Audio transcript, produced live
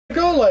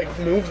Go, like,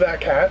 move that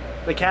cat.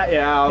 The cat,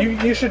 yeah.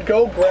 You should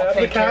go grab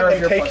the cat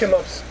and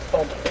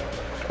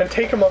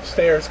take him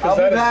upstairs. I'll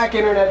be back,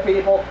 internet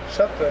people.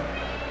 Shut the...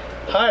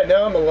 Hi,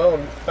 now I'm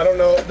alone. I don't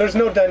know. There's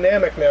no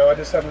dynamic now. I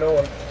just have no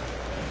one.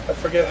 I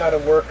forget how to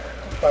work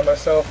by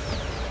myself.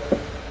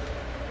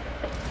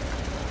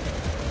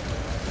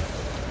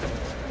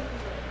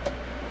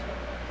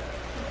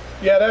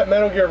 Yeah, that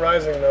Metal Gear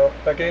Rising, though.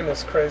 That game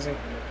is crazy.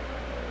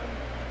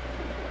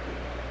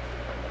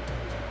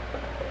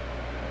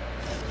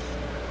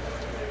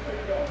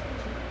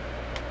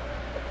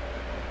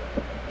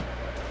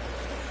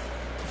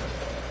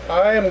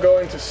 I am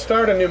going to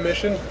start a new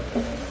mission.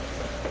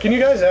 Can you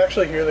guys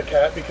actually hear the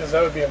cat? Because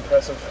that would be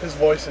impressive. His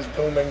voice is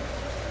booming.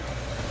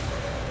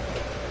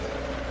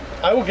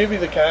 I will give you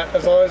the cat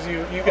as long as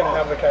you can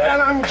have the cat.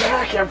 And I'm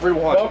back,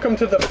 everyone. Welcome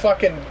to the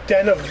fucking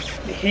den of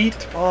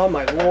heat. Oh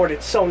my lord,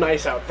 it's so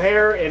nice out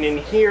there and in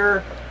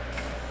here.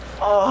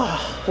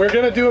 Oh. We're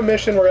gonna do a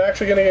mission. We're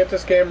actually gonna get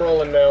this game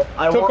rolling now.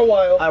 Took a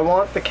while. I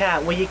want the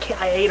cat. Well, you can't.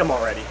 I ate him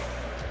already.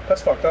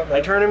 That's fucked up, man.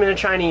 I turned him into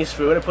Chinese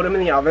food. I put him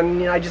in the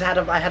oven. And, I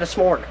had a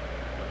s'more.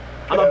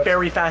 I'm a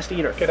very fast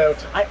eater. Get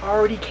out. I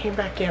already came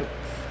back in.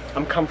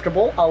 I'm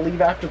comfortable. I'll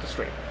leave after the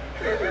stream.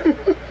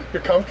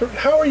 You're comfortable?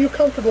 How are you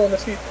comfortable in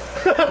this heat?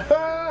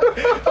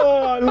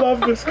 Oh, I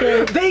love this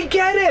game. They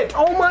get it!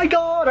 Oh my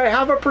god, I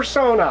have a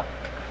persona.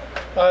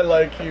 I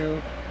like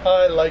you.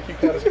 I like you,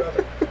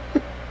 Catastrophic.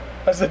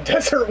 As the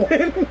desert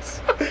winds.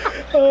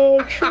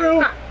 Oh,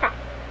 true.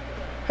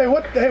 Hey,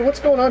 what's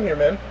going on here,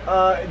 man?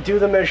 Do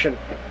the mission.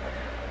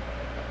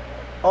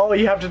 Oh,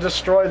 you have to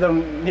destroy the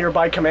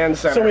nearby command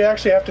center. So we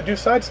actually have to do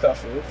side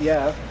stuff.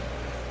 Yeah.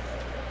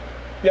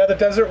 Yeah, the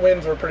desert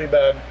winds were pretty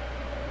bad.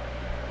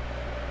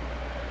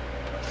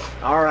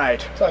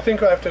 Alright. So I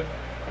think I have to...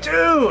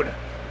 Dude!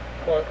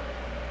 What?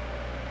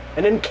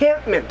 An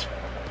encampment.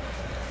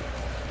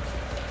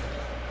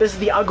 This is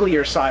the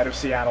uglier side of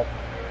Seattle.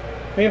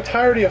 The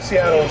entirety of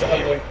Seattle is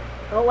ugly.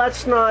 Well,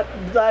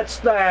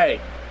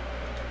 hey.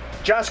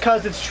 Just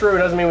because it's true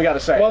doesn't mean we gotta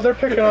say it. Well, they're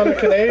picking on the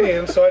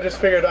Canadians, so I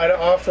just figured I'd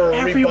offer a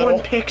Everyone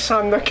rebuttal. picks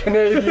on the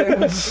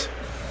Canadians.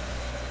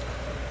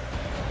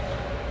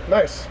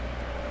 Nice.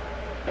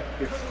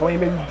 Your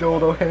flaming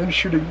dildo hand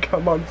shooting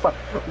come on fire.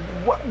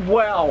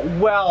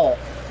 Well,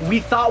 we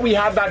thought we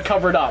had that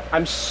covered up.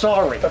 I'm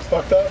sorry. That's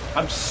fucked up.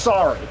 I'm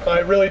sorry. I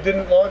really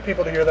didn't want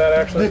people to hear that,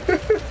 actually.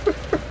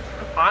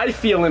 I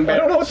feel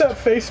embarrassed. I don't know what that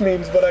face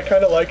means, but I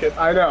kind of like it.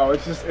 I know,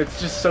 it's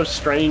just so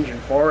strange and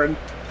foreign.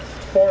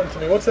 Foreign to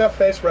me. What's that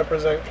face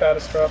represent,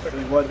 Catastrophic?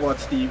 What?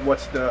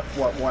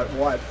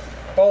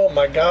 Oh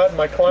my god,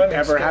 my climbing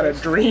Never skills. had a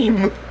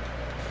dream.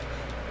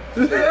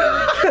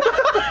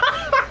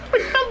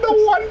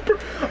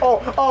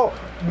 Oh,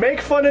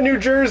 make fun of New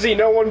Jersey,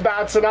 no one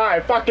bats an eye.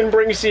 Fucking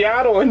bring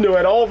Seattle into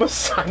it all of a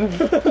sudden.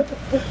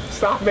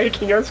 Stop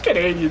making us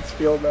Canadians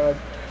feel bad.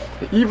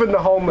 Even the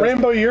homeless.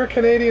 Rainbow, you're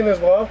Canadian as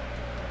well?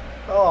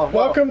 Oh, well,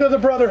 welcome to the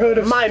Brotherhood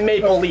of... My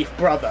Maple Leaf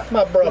brother.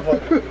 My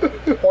brother.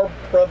 Or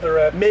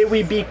brotherette. May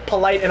we be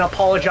polite and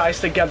apologize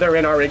together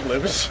in our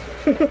igloos.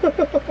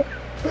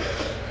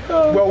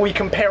 Well, we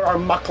compare our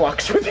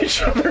mucklucks with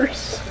each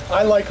other's.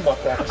 I like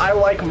mucklucks. I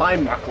like my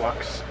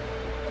mucklucks.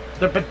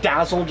 They're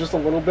bedazzled just a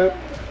little bit.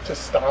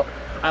 Just stop.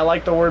 I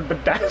like the word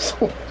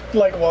bedazzled.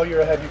 Like, while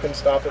you're ahead, you can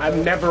stop it.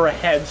 I'm never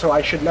ahead, so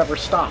I should never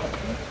stop.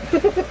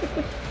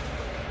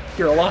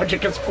 Your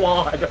logic is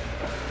flawed.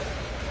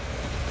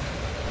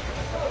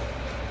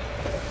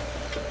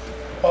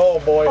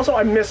 Oh, boy. Also,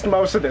 I missed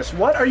most of this.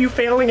 What are you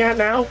failing at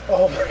now?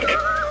 Oh, my God.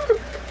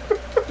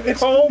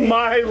 Oh,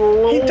 my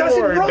lord. He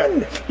doesn't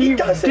run. He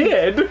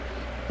did.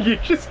 You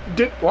just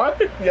did what?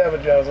 You have a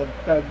jazzled.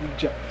 Do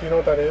you know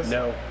what that is?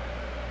 No.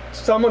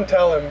 Someone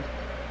tell him.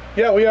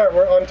 Yeah, we are.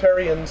 We're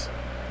Ontarians.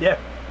 Yeah.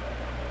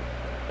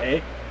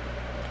 Eh?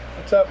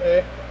 What's up,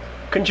 eh?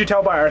 Couldn't you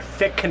tell by our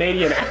thick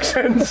Canadian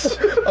accents?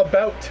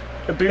 About.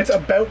 A boot. It's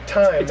about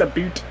time. It's a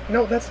boot.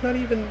 No, that's not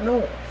even...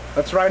 No.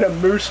 That's right, a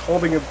moose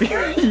holding a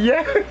beer.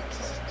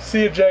 Yes!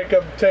 See you,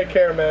 Jacob. Take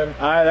care, man.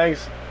 Alright,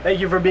 thanks. Thank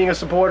you for being a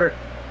supporter.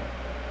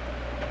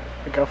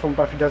 The girl from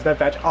Buffy does that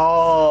badge.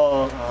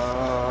 Oh.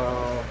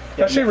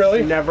 Does she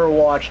really? Never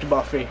watched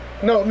Buffy.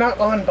 No, not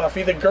on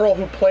Buffy. The girl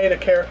who played a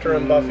character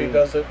in Buffy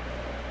does it.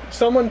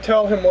 Someone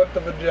tell him what the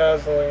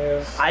vajazzling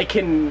is. I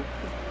can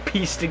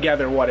piece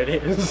together what it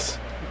is.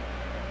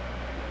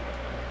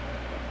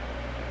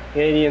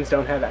 Canadians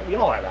don't have that. We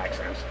all have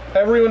accents.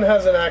 Everyone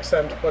has an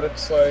accent, but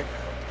it's like...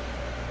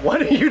 What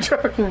are you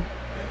talking?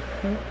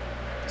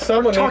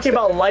 Someone talking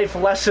about life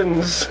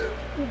lessons.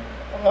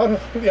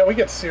 Yeah, we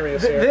get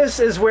serious here. This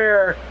is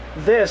where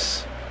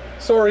this...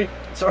 Sorry.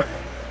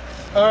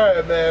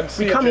 Alright, man.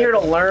 We come here to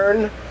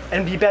learn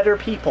and be better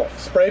people.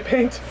 Spray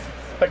paint?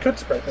 I could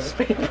spray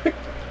paint.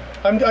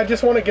 I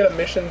just want to get a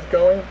mission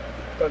going,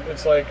 but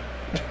it's like...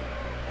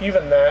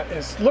 Even that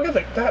is... Look at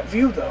that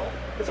view, though.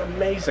 It's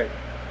amazing.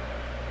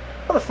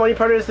 Well, the funny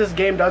part is this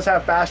game does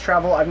have fast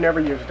travel. I've never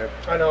used it.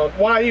 I know.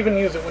 Why even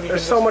use it when you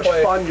There's can just so much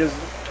play? fun, just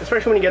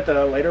especially when you get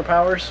the later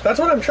powers. That's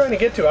what I'm trying to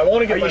get to. I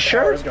want to get my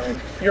powers going.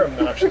 You're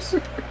obnoxious.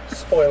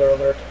 Spoiler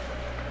alert.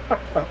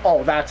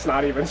 Oh, that's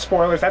not even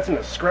spoilers. That's in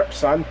the script,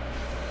 son.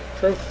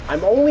 True.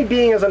 I'm only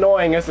being as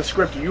annoying as the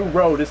script you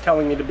wrote is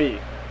telling me to be.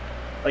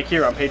 Like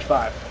here on page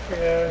 5.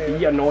 Yeah.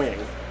 Be annoying.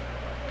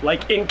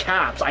 Like in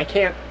caps. I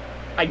can't.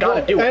 I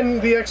gotta do it.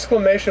 And the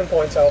exclamation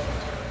points help.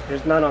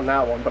 There's none on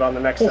that one, but on the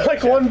next.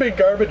 Like one big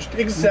garbage.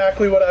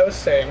 Exactly what I was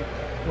saying.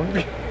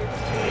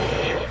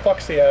 Fuck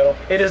Seattle.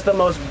 It is the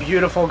most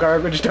beautiful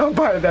garbage dump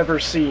I've ever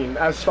seen,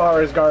 as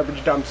far as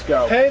garbage dumps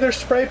go. Hey, there's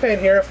spray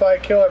paint here if I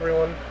kill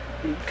everyone.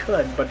 You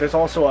could, but there's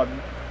also a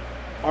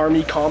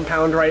army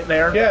compound right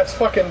there. Yeah, it's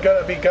fucking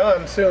gonna be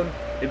gone soon.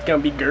 It's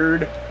gonna be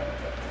GERD.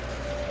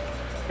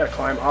 Gotta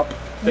climb up.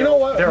 You know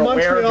what? They're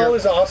aware of Montreal your-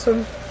 is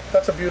awesome.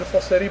 That's a beautiful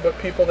city, but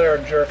people there are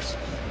jerks.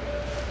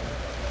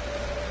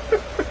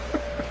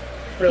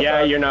 Real Yeah,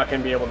 talk. you're not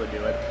gonna be able to do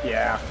it.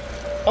 Yeah.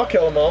 I'll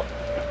kill them all.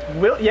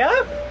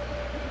 Yeah?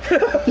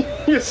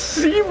 You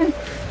seem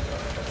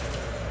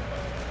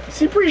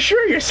pretty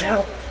sure of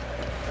yourself.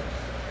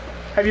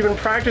 Have you been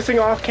practicing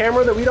off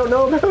camera that we don't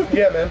know about?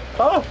 Yeah, man.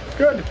 Oh,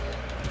 good.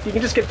 You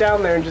can just get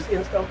down there and just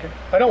okay.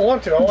 I don't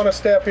want to. I want to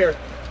stay up here.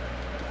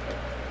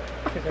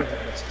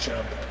 Let's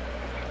jump.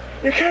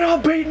 You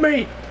cannot beat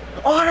me.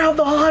 I have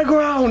the high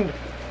ground.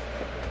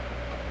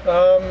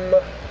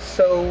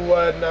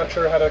 Not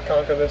sure how to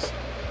conquer this.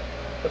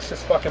 Let's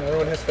just fucking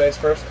ruin his face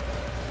first.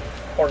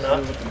 Or not.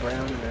 With the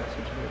brown and that's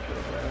what you make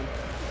it brown.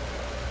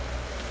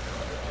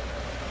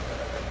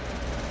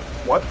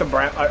 What the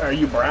brown? Are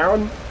you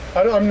brown?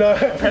 I'm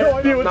not. I have no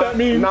idea what that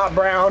means. Not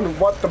brown.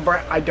 What the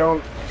brown? I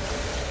don't.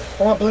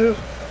 I want blue.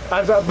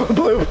 How's that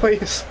blue,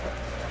 please?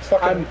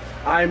 Fucking.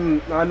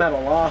 I'm at a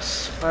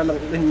loss. I'm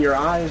in your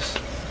eyes.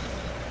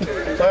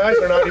 My eyes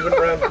are not even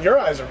brown. Your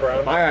eyes are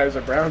brown. My eyes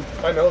are brown.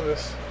 I know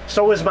this.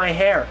 So is my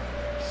hair.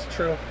 It's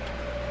true.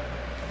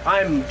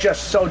 I'm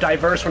just so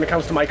diverse when it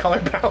comes to my color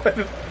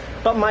palette.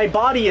 But my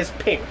body is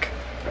pink.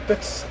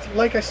 That's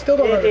like I still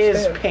don't It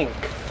is understand.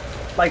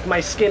 pink. Like my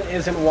skin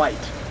isn't white.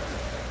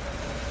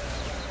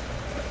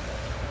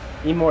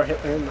 Need more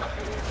Hitler.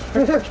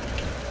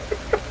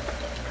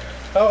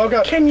 Oh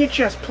god. Can you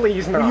just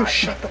please not? Will you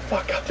shut the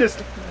fuck up?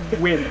 Just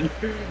win.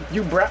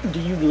 You do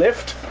you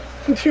lift?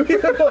 Do you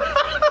even know?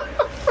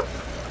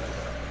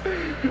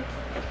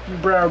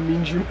 Brown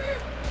means you.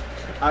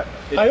 I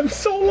am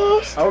so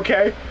lost.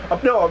 Okay.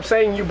 No, I'm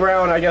saying you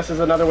brown, I guess, is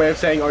another way of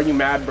saying, are you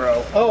mad,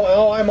 bro?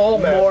 Oh, I'm all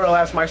mad. More or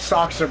less, my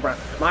socks are brown.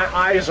 My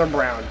eyes are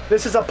brown.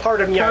 This is a part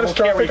of me I will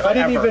carry Catastrophic. forever. I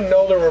didn't even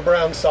know there were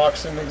brown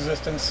socks in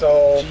existence,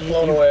 so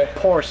blown away.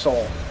 Poor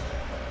soul.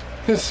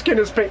 His skin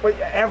is pink. But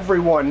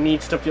everyone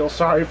needs to feel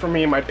sorry for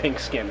me and my pink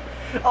skin.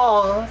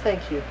 Aw,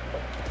 thank you.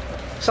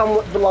 Some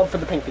love for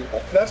the pink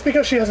people. That's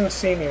because she hasn't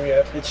seen you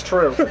yet. It's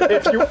true.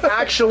 If you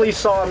actually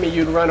saw me,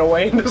 you'd run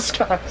away in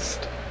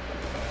disgust.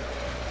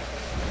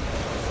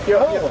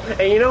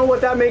 And you know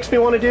what that makes me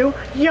want to do?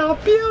 You're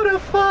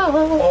beautiful.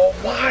 Oh,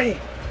 why?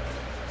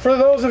 For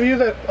those of you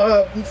that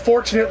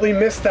fortunately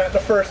missed that the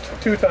first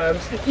 2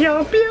 times.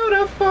 You're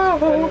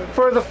beautiful.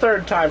 For the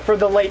 3rd time, for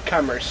the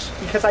latecomers,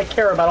 because I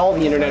care about all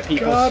the internet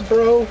people. God,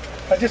 bro.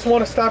 I just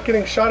want to stop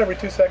getting shot every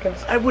 2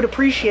 seconds. I would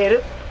appreciate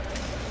it.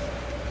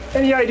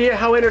 Any idea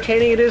how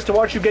entertaining it is to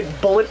watch you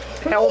get bullet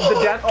held to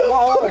death?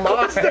 Oh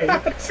my!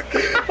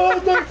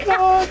 Oh my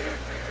god!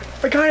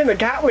 The guy in the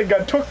Gatling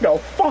gun took no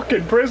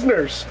fucking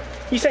prisoners.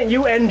 He sent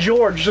you and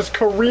George just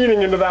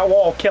careening into that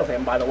wall. Kill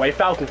him, by the way.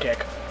 Falcon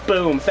kick.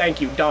 Boom.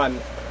 Thank you. Done.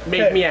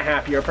 Made Okay. me a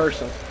happier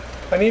person.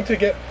 I need to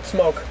get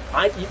smoke.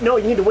 No,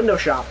 you need to window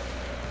shop.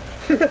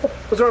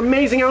 Those are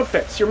amazing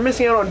outfits. You're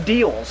missing out on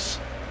deals.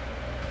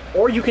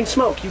 Or you can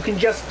smoke. You can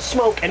just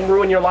smoke and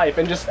ruin your life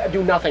and just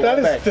do nothing That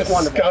all day. is It's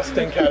wonderful.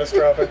 disgusting,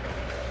 catastrophic.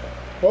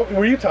 What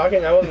were you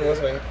talking? I wasn't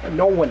listening.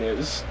 No one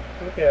is.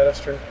 Yeah, that's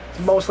true. It's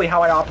mostly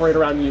how I operate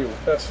around you.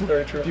 That's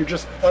very true. You're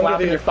just Under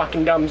flapping the- your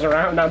fucking gums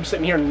around. I'm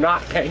sitting here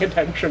not paying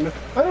attention.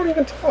 I don't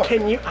even talk.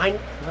 Can you?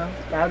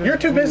 You're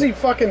too busy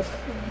fucking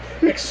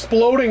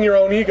exploding your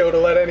own ego to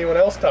let anyone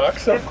else talk.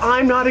 So If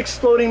I'm not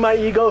exploding my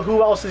ego,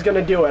 who else is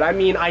gonna do it? I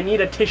mean, I need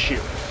a tissue.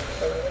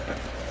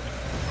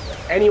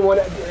 Anyone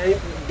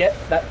get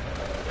that?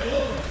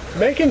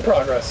 making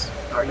progress,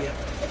 Are you?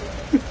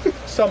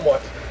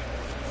 somewhat.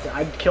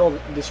 I'd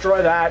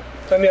destroy that.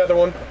 And the other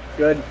one.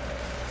 Good.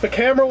 The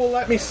camera will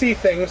let me see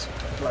things.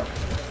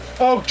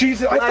 Oh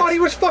Jesus! I thought he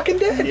was fucking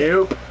dead.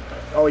 Nope.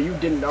 Oh, you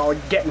didn't know.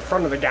 Get in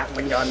front of the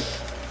Gatling gun.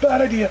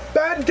 Bad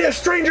idea.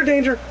 Stranger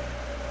danger.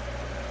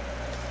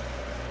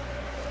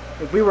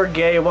 If we were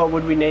gay, what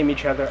would we name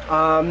each other?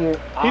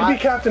 He'd be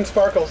Captain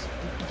Sparkles.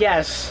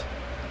 Yes.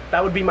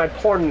 That would be my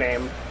porn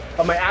name.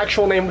 But my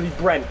actual name would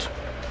be Brent.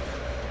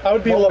 I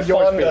would be What would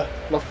yours be? LaFonda.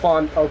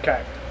 LaFond.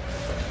 Okay.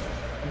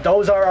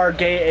 Those are our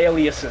gay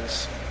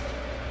aliases.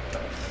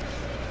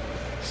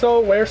 So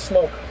where's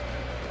smoke?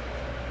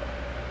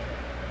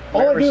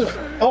 All I do is,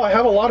 oh, I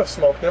have a lot of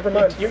smoke. Never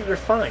mind. You're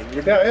fine.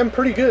 Yeah, I am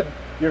pretty good.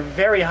 You're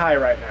very high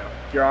right now.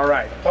 You're all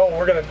right. Oh,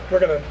 we're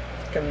gonna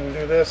can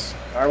do this.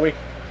 Are we?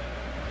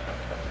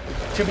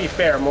 To be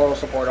fair, moral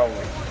support only.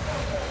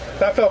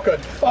 That felt good.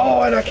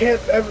 Oh, and I can't.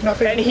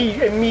 Nothing. And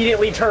he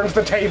immediately turns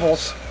the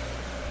tables.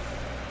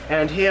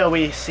 And here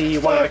we see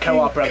one of the Fucking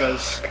co-op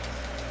brothers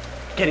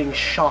getting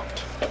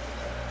shot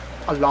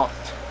a lot.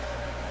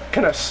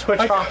 Gonna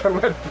switch off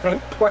and let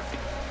Brent play.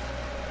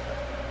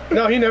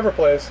 No, he never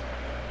plays.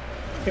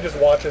 He just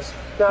watches.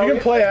 No, you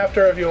can play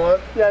after if you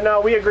want. Yeah, no,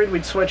 we agreed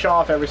we'd switch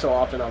off every so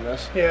often on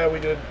this. Yeah,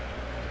 we did.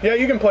 Yeah,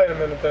 you can play in a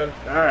minute then.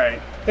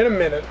 Alright. In a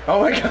minute.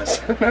 Oh my god,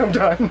 I'm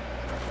done.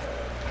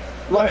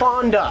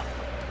 LaFonda.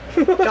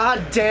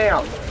 God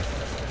damn.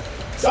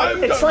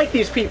 It's like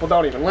these people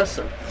don't even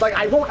listen. Like,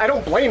 I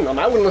don't blame them.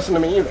 I wouldn't listen to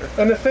me either.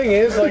 And the thing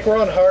is, like, we're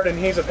on hard and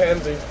he's a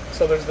pansy,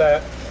 so there's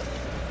that.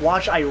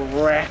 Watch I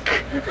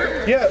wreck.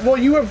 Yeah, well,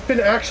 you have been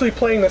actually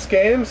playing this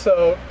game,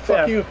 so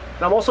fuck you.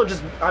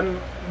 And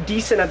I'm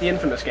decent at the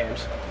inFAMOUS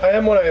games. I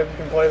am when I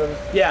can play them.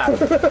 Yeah.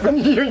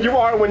 you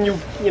are when you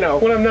know,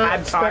 when I'm not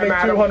add time spending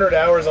at 'em. 200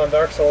 hours on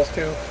Dark Souls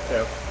 2.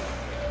 Yeah.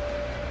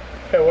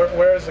 Okay,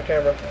 where is the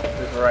camera?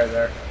 It's right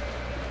there.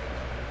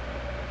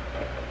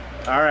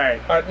 Alright.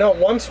 Alright, no,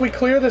 once we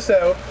clear this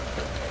out...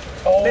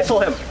 Oh,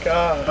 Missile him.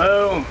 God.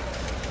 Boom.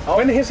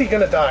 When is he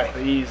gonna die?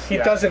 Please. He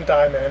doesn't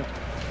die, man.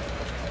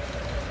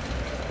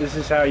 This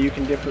is how you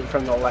can differ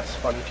from the less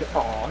funny kid.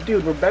 Aw,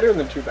 dude, we're better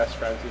than two best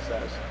friends, he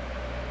says.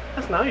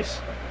 That's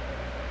nice.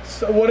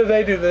 So what do?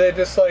 Do they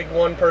just, like,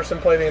 one person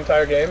play the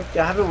entire game?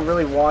 Yeah, I haven't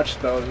really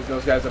watched those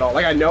guys at all.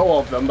 Like, I know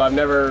of them, but I've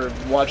never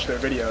watched their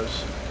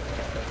videos.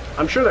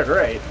 I'm sure they're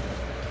great.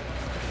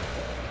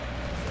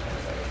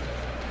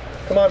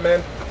 Come on,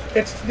 man.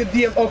 It's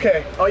the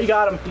okay. Oh, you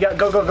got him. You got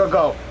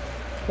go.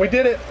 We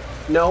did it.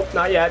 Nope,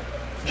 not yet.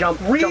 Jump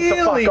the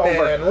Really, fuck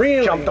man, over.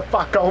 really. Jump the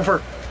fuck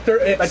over.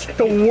 It's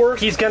the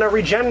worst. He's gonna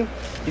regen.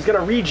 He's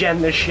gonna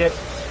regen this shit.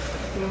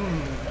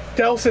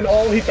 Delson,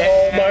 oh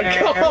my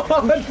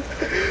god.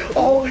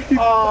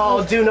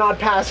 Oh, do not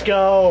pass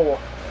go.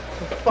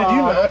 Did you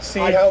not see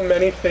how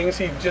many things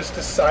he just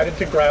decided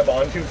to grab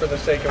onto for the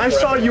sake of I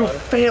saw grabbing you on?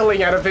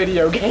 failing at a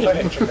video game. I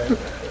hate you, man.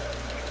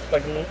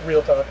 Like,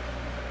 real talk.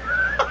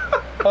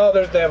 Oh,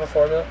 they have a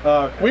formula.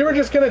 Oh, okay. We were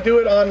just gonna do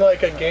it on,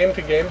 like, a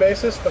game-to-game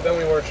basis, but then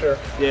we weren't sure.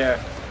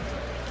 Yeah.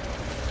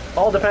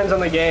 All depends on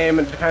the game.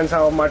 It depends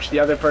how much the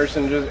other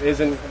person just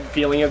isn't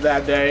feeling it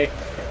that day.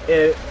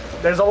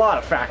 There's a lot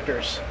of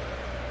factors.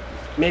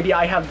 Maybe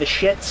I have the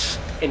shits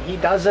and he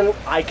doesn't.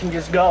 I can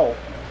just go,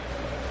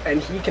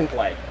 and he can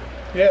play.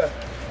 Yeah.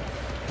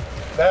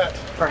 That.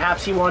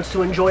 Perhaps he wants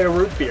to enjoy a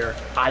root beer.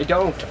 I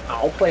don't.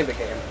 I'll play the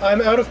game.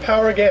 I'm out of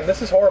power again.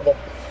 This is horrible.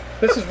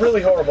 This is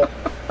really horrible.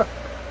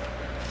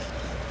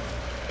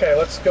 Okay,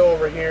 let's go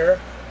over here.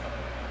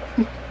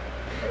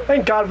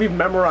 Thank God we've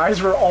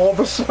memorized where all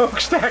the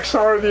smokestacks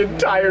are in the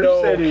entire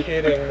city. No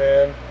kidding,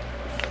 man.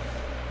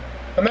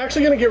 I'm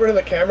actually going to get rid of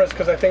the cameras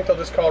because I think they'll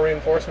just call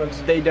reinforcements.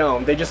 They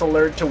don't. They just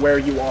alert to where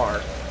you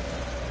are.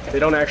 They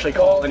don't actually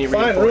call any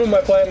fine, reinforcements. ruin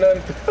my plan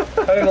then.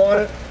 I didn't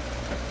want it.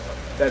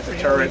 That's a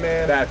Really, turret.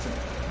 man. That's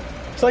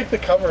It's like the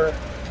cover.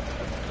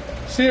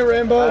 See you,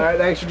 Rainbow. Alright,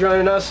 thanks for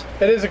joining us.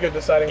 It is a good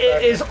deciding factor.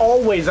 It is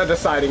always a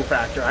deciding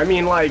factor. I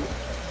mean, like,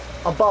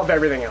 above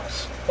everything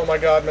else. Oh my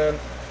god, man.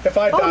 If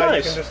I die,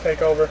 nice. you can just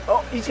take over.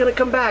 Oh, he's gonna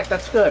come back.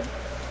 That's good.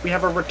 We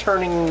have a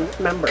returning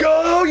member.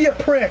 Go, you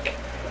prick!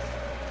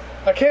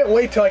 I can't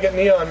wait till I get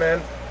Neon,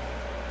 man.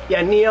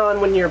 Yeah,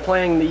 Neon, when you're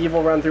playing the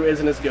evil run through,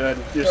 isn't as good.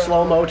 Your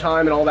slow-mo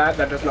time and all that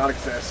does not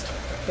exist.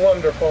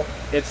 Wonderful.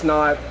 It's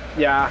not,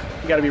 yeah,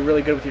 you gotta be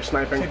really good with your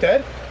sniping. Is he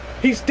dead?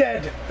 He's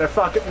dead! They're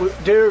fucking,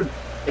 dude,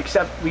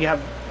 except we have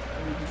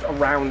a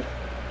round.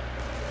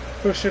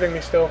 Who's shooting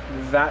me still?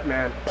 That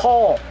man.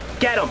 Paul,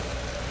 get him!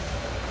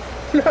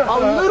 A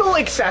little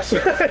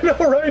excessive. I know,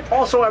 right?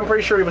 Also, I'm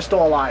pretty sure he was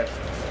still alive.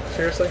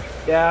 Seriously?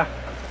 Yeah.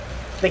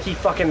 I think he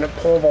fucking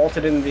pole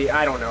vaulted in the,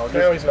 I don't know. Just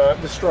No, he's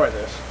not. destroy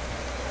this.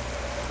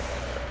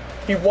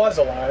 He was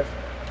alive.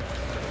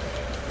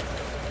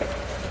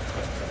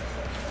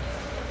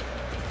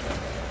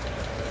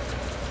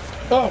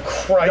 Oh,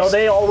 Christ. No,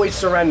 they always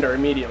surrender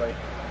immediately.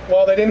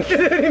 Well, they didn't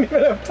even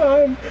have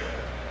time.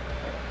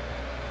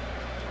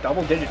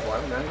 Double digit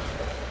one, man.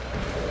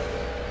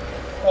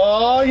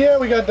 Oh, yeah,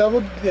 we got double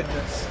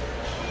digits.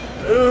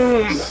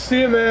 Boom!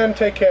 See you, man.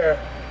 Take care.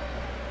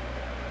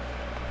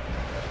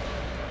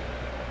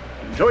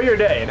 Enjoy your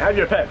day and have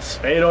your pets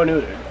spayed or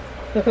neutered.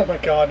 Oh, my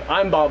God.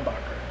 I'm Bob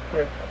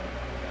Barker.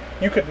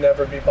 You could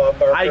never be Bob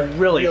Barker. I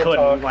really Real couldn't.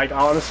 talk. Like,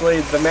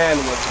 honestly, the man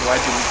was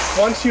legend.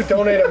 Once you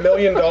donate $1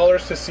 million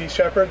to Sea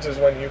Shepherds is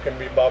when you can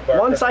be Bob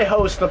Barker. Once I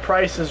host The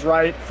Price is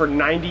Right for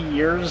 90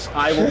 years,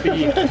 I will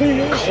be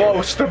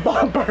close to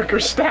Bob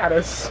Barker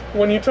status.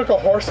 When you took a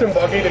horse and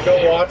buggy to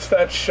go watch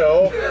that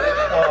show,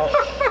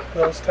 oh,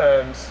 those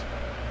times.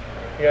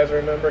 You guys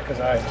remember? Because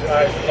I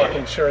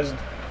fucking sure as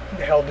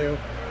hell do.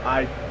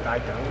 I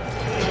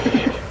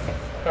don't.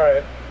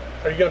 Alright.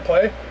 Are you going to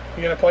play?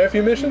 You going to play a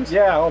few missions?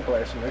 Yeah, I'll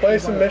play some missions. Play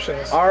some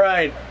missions.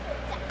 Alright.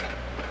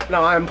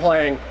 Now I'm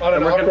playing. On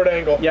an awkward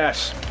angle.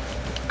 Yes.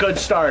 Good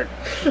start.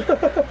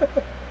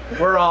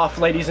 We're off,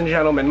 ladies and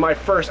gentlemen. My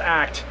first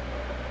act.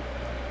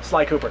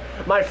 Sly Cooper.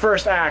 My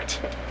first act.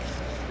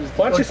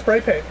 Why don't you spray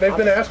paint? They've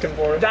been asking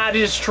for it. That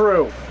is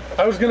true.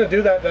 I was going to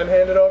do that, then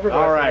hand it over, but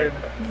All I right.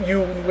 figured you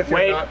with your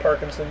Wait. not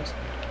Parkinson's.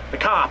 The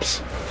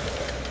cops.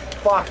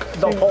 Fuck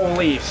the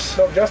police.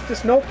 No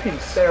justice, no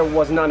peace. There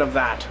was none of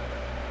that.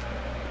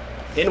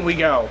 In we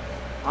go.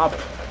 Up.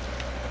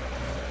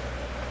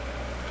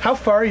 How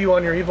far are you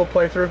on your evil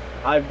playthrough?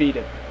 I've beat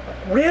it.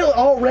 Real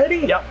already?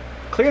 Yep.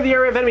 Clear the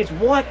area of enemies.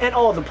 What? And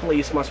all the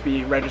police must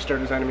be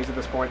registered as enemies at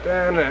this point. We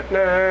don't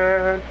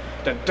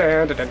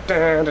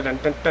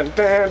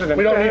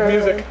need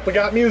music. We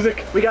got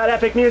music. We got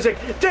epic music.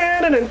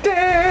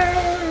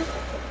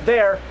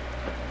 There.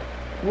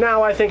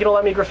 Now I think it'll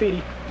let me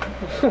graffiti.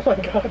 Oh my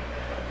god.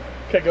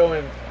 Okay, go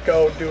in.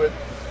 Go, do it.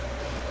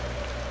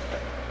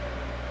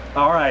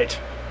 Alright.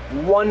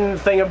 One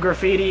thing of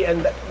graffiti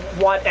and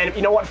what? And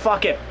you know what?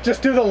 Fuck it.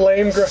 Just do the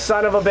lame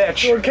Son of a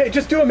bitch. Okay,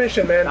 just do a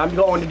mission, man. I'm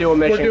going to do a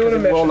mission because it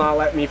will mission. not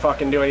let me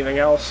fucking do anything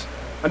else.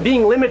 I'm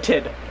being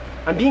limited.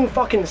 I'm being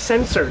fucking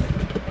censored.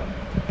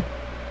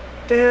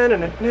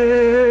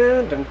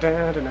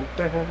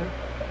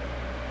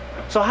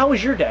 So how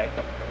was your day?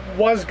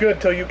 Was good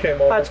till you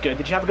came over. That's good.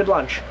 Did you have a good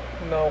lunch?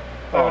 No,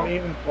 I haven't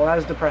eaten. Well, that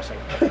is depressing.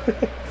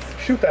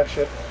 Shoot that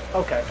shit.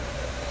 Okay.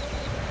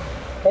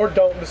 Or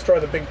don't destroy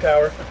the big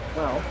tower.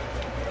 Well,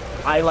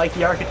 I like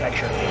the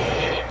architecture.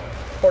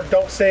 Or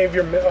don't save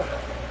your...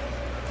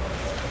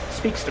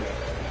 Speaks to me.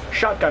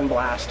 Shotgun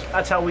blast.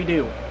 That's how we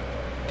do.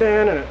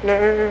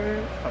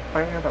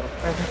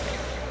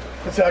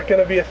 Is that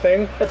gonna be a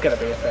thing? It's gonna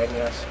be a thing,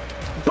 yes.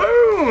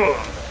 Boom!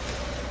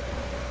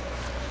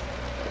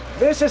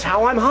 This is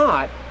how I'm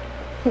hot.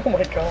 Oh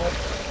my god.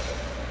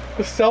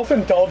 The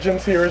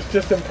self-indulgence here is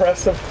just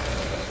impressive.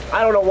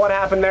 I don't know what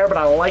happened there, but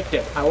I liked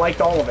it. I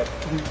liked all of it.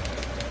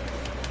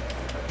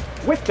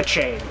 With the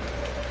chain.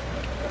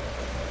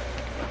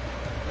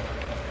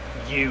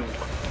 You.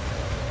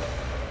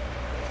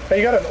 Hey,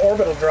 you got an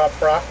orbital drop,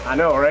 brah. I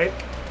know, right?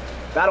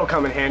 That'll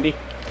come in handy.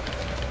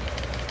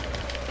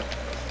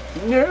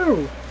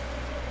 No.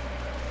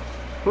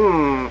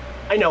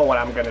 I know what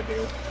I'm gonna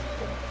do.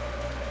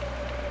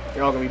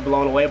 You're all gonna be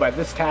blown away by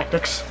this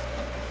tactics.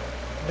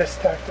 This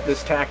tactic.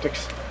 This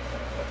tactics.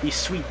 These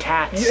sweet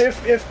tats.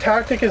 If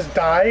tactic is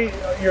die,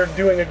 you're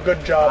doing a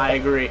good job. I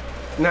agree.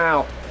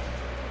 Now,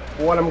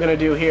 what I'm gonna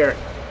do here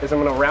is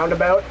I'm gonna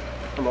roundabout.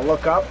 I'm gonna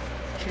look up.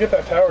 You get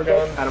that tower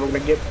gone. And I'm gonna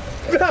get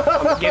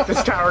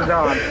this tower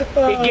gone.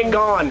 It get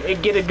gone.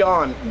 It get it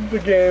gone. The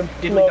game.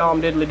 Diddly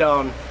dom, diddly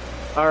dom.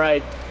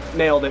 Alright,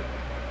 nailed it.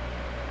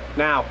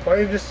 Now. Why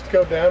don't you just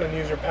go down and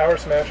use your power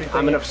smashy thing?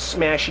 I'm gonna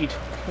smash it.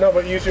 No,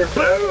 but use your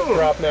orbital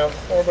drop now.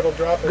 Orbital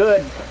drop.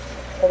 Good.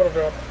 Orbital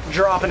drop.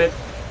 Dropping it.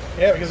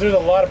 Yeah, because there's a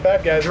lot of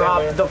bad guys Drop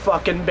down there. the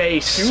fucking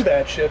base. Do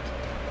that shit.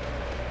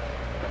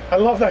 I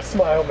love that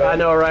smile, man. I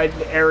know, right?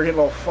 Arrogant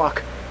little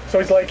fuck. So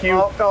he's like you.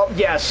 Oh,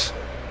 yes.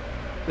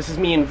 This is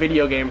me in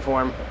video game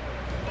form.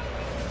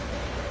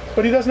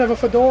 But he doesn't have a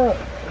fedora.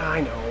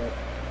 I know.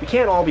 We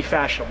can't all be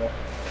fashionable.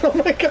 Oh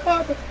my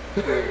god.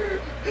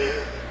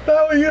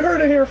 No, you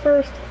heard it here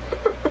first.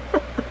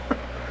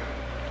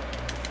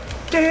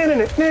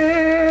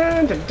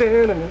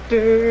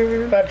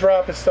 That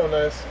drop is so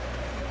nice.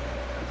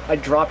 I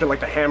dropped it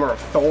like the hammer of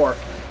Thor.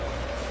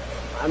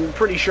 I'm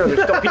pretty sure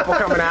there's still people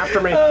coming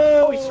after me.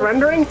 Oh, he's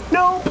surrendering?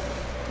 Nope.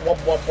 Wub,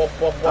 wub, wub,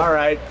 wub, wub.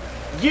 Alright.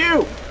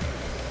 You!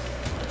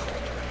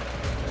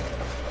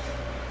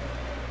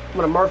 I'm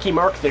gonna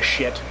mark this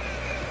shit.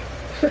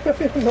 I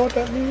don't even know what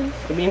that means.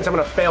 It means I'm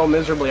gonna fail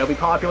miserably. I'll be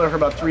popular for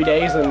about 3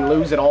 days and then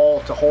lose it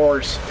all to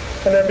whores.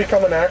 And then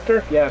become an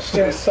actor? Yes.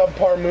 In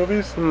subpar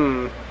movies?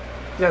 You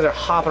guys are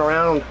hopping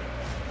around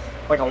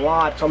like a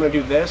lot, so I'm gonna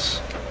do this.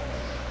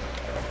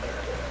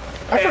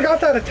 I forgot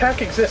that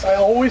attack exists. I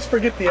always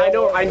forget the I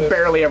L1 I of this.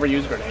 barely ever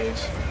use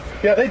grenades.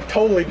 Yeah, they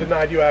totally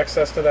denied you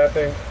access to that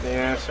thing.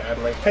 Yeah,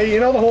 sadly. Hey,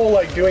 you know the whole,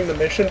 like, doing the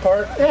mission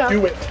part? Yeah.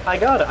 Do it. I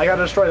got it. I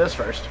gotta destroy this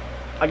first.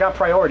 I got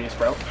priorities,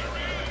 bro.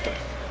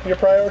 Your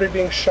priority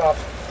being shot.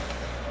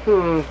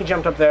 He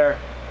jumped up there.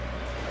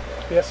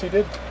 Yes, you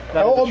did.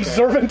 That How is a shame.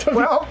 observant of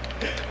Well,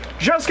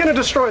 just gonna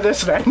destroy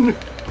this then.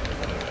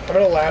 I'm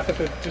gonna laugh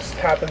if it just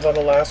happens on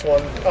the last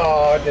one.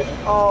 Oh, I didn't.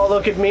 Oh,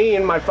 look at me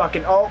and my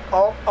fucking...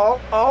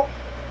 Oh.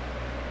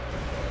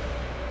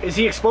 Is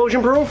he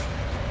explosion proof?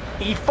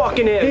 He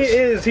fucking is. He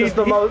is. He's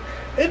the most...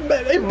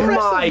 Impressive.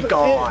 My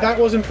God. That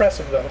was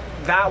impressive, though.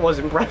 That was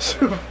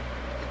impressive.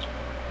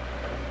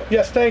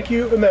 Yes, thank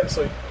you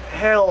immensely.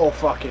 Hell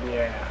fucking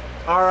yeah.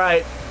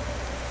 Alright.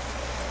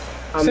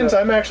 Since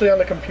I'm actually on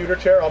the computer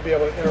chair, I'll be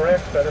able to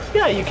interact better.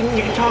 Yeah, you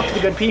can talk to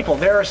the good people.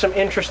 There are some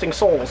interesting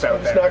souls out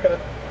I'm there. just not gonna...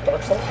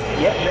 Dark Souls?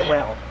 Yeah,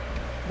 well.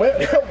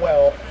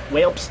 Well...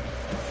 Whalps.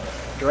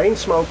 Drain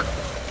smoke.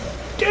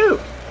 Dude!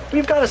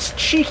 We've got a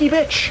cheeky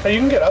bitch. Hey, you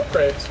can get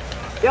upgrades.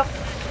 Yep.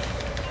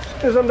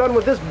 As soon as I'm done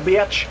with this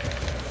bitch.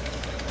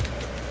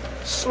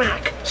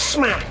 Smack.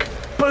 Smack.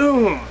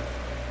 Boom.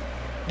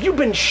 You've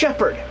been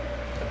shepherd.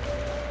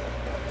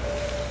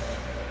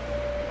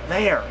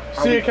 There.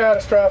 See you,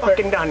 catastrophic.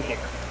 Fucking done here.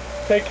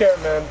 Take care,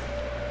 man.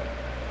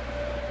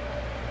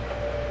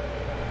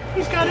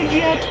 He's got a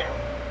jet.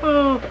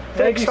 Oh,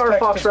 fake Nobody's Star text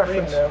Fox to screen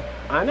reference. now.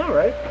 I know,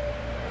 right?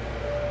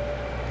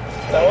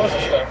 That was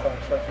a Star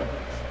Fox reference.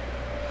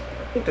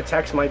 I think the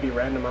text might be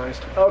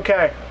randomized.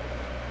 Okay.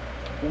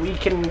 We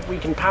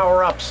can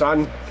power up,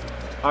 son.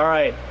 All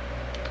right.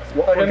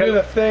 I'm gonna do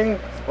the thing.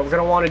 What we're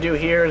gonna want to do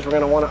here is we're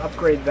gonna want to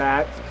upgrade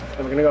that,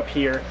 and we're gonna go up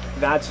here.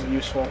 That's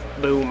useful.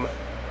 Boom.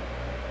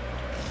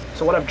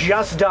 So what I've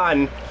just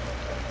done.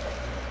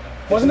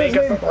 Wasn't his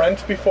name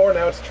Brent before?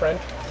 Now it's Trent.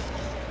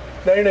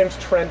 Now your name's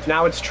Trent.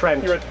 Now it's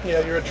Trent. You're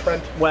a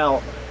Trent.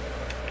 Well,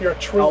 you're a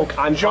true.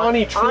 I'm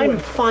Johnny True. I'm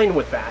fine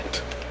with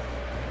that.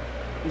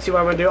 You see what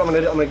I'm gonna do? I'm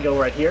gonna go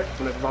right here.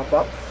 I'm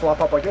gonna flop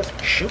up like this.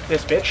 Shoot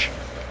this bitch.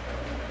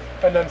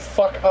 And then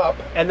fuck up.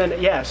 And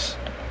then yes.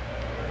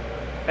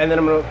 And then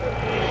I'm gonna.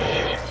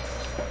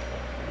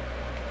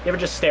 You ever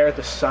just stare at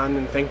the sun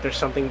and think there's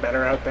something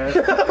better out there?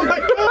 Oh my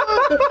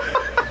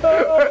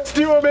god! Let's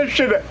do a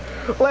mission.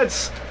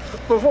 Let's,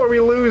 before we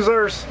lose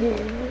our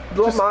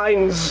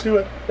minds do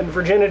it. And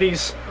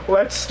virginities,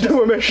 let's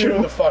do a mission.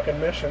 Do the fucking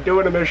mission.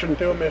 Doing a mission.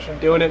 Do a mission.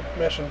 Doing it.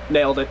 Mission.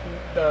 Nailed it.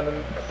 Done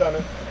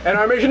it. And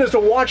our mission is to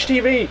watch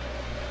TV.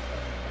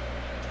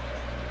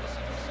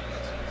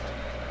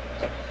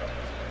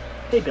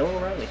 Hey, Bill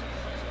O'Reilly.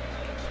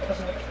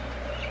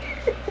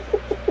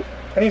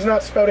 And he's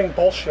not spouting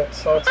bullshit,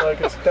 so it's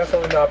like, it's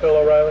definitely not Bill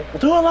O'Reilly. We'll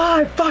do it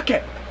live, fuck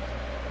it!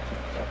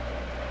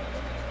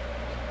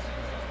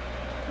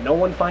 No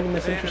one finding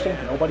this interesting?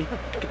 Nobody?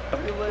 Get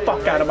the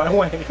fuck out of my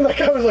way. That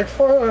guy was like,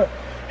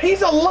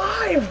 he's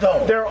alive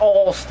though! They're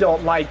all still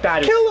like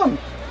that. Kill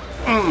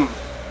him!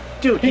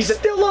 Dude, he's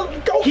still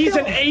he's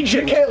an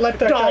agent! You can't let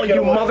that guy get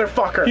you away.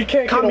 Motherfucker! You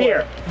can't Come get here!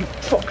 away. You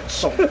fucking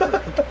son.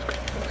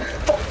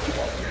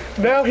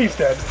 Now he's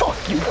dead. Fuck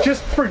you.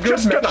 Just for good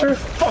Just measure. gonna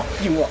fuck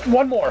you up.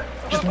 One more.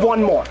 Just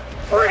one more.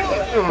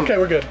 Okay,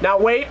 we're good. Now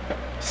wait.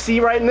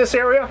 See right in this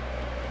area?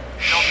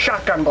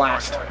 Shotgun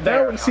blast.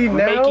 There.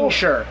 Now, making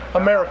sure.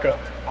 America.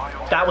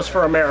 That was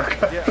for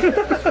America.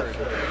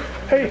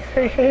 Hey,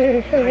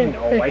 I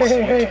know, I see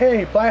it.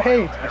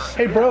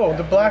 hey, bro,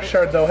 the black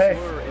shard though, hey.